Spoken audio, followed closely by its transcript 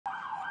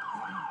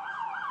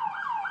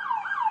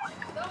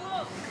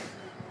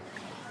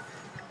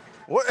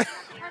What?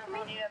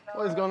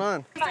 What is going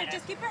on?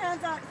 Just keep your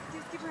hands out.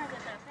 Just keep your hands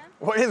out there, okay?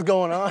 What is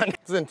going on?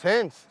 It's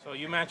intense. So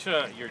you match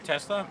your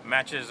Tesla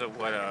matches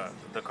what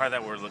the car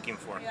that we're looking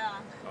for. Yeah.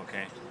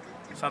 Okay.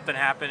 Something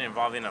happened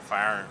involving a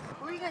fire.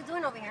 What are you guys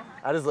doing over here?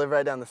 I just live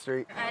right down the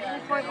street. At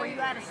any point were you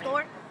at a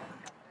store?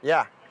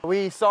 Yeah.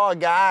 We saw a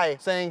guy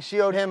saying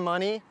she owed him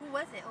money. Who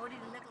was it? Or did it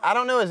look like? I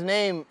don't know his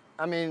name.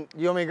 I mean,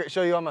 you want me to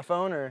show you on my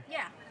phone or?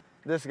 Yeah.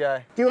 This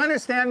guy. Do you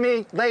understand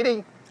me,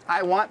 lady?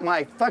 I want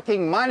my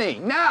fucking money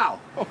now.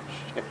 Oh,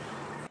 okay.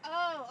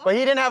 But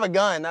he didn't have a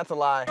gun. That's a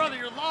lie. Brother,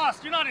 you're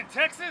lost. You're not in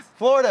Texas.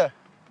 Florida.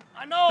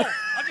 I know.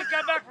 I just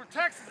got back from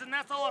Texas, and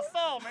that's all I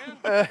saw, man.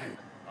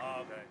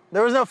 Oh, okay.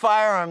 There was no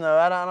firearm though.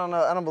 I don't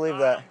know. I don't believe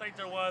that. I don't think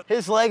there was.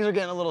 His legs are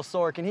getting a little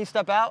sore. Can he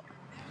step out?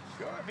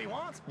 Sure, if he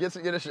wants. Get a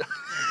shot. If you're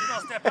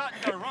gonna step out,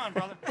 you gotta run,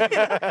 brother. All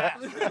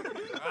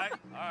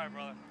right,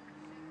 brother.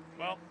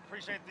 Well,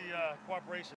 appreciate the cooperation.